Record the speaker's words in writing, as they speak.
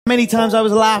Many times I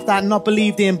was laughed at and not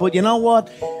believed in, but you know what?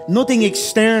 Nothing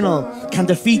external can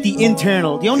defeat the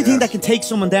internal. The only thing that can take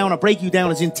someone down or break you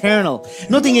down is internal.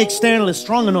 Nothing external is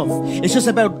strong enough. It's just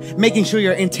about making sure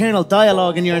your internal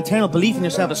dialogue and your internal belief in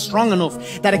yourself is strong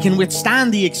enough that it can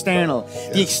withstand the external.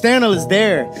 The external is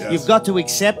there. You've got to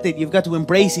accept it. You've got to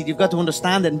embrace it. You've got to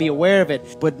understand it and be aware of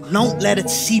it. But don't let it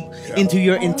seep into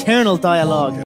your internal dialogue.